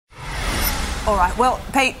All right, well,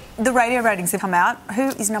 Pete, the radio ratings have come out. Who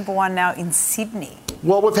is number one now in Sydney?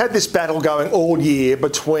 Well, we've had this battle going all year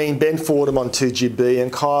between Ben Fordham on 2GB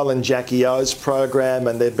and Kyle and Jackie O's program,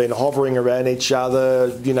 and they've been hovering around each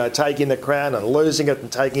other, you know, taking the crown and losing it and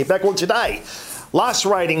taking it back. Well, today, last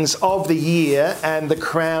ratings of the year, and the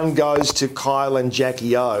crown goes to Kyle and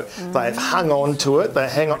Jackie O. They've hung on to it. They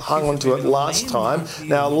hung on to it last time.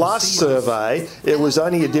 Now, last survey, it was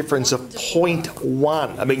only a difference of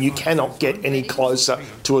 0.1. I mean, you cannot get any closer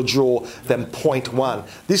to a draw than 0.1.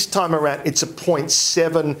 This time around, it's a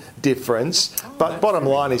 0.7 difference. But bottom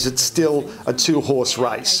line is, it's still a two-horse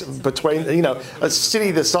race between, you know, a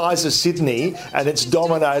city the size of Sydney, and it's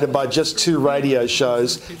dominated by just two radio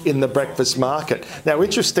shows in the breakfast market. Now,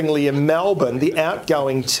 interestingly, in Melbourne, the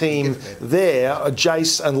outgoing team there,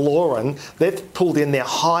 Jace and Lauren, they've pulled in their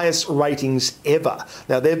highest ratings ever.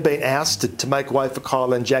 Now, they've been ousted to make way for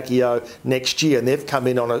Kyle and Jackie O next year, and they've come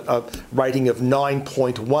in on a rating of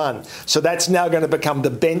 9.1. So that's now going to become the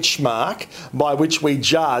benchmark by which we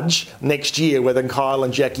judge next year whether Kyle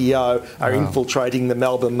and Jackie O are infiltrating the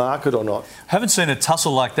Melbourne market or not. Haven't seen a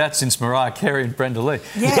tussle like that since Mariah Carey and Brenda Lee.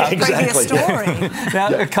 Yeah, exactly. Story. Now,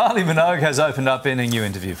 Kylie Minogue has opened up in a new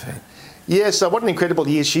interview, Pete. Yeah, so what an incredible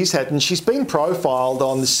year she's had. And she's been profiled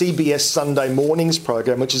on the CBS Sunday Mornings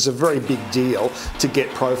program, which is a very big deal to get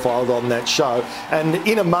profiled on that show. And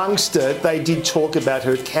in amongst it, they did talk about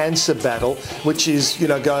her cancer battle, which is, you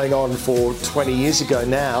know, going on for 20 years ago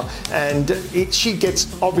now. And she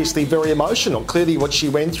gets obviously very emotional. Clearly what she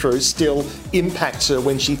went through still impacts her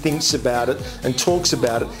when she thinks about it and talks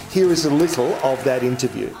about it. Here is a little of that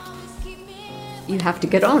interview. You have to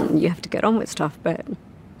get on. You have to get on with stuff, but...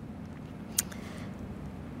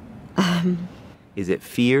 Is it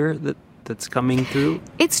fear that's coming through?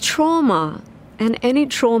 It's trauma, and any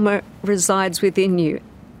trauma resides within you.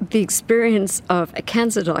 The experience of a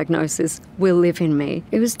cancer diagnosis will live in me.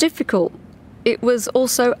 It was difficult. It was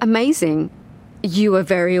also amazing. You are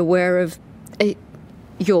very aware of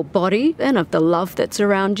your body and of the love that's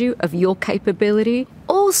around you, of your capability,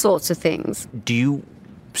 all sorts of things. Do you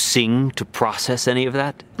sing to process any of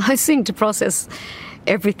that? I sing to process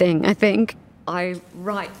everything, I think. I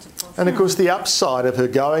write to process. And of course, the upside of her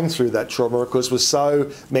going through that trauma, of course, was so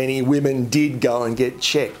many women did go and get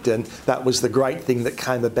checked, and that was the great thing that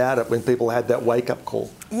came about it when people had that wake-up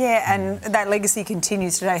call. Yeah, and that legacy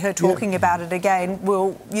continues today. Her talking about it again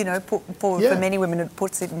will, you know, put forward for many women. It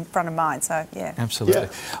puts it in front of mind. So, yeah. Absolutely.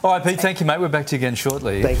 Yeah. All right, Pete, thank you, mate. We're back to you again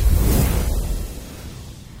shortly. Thank you.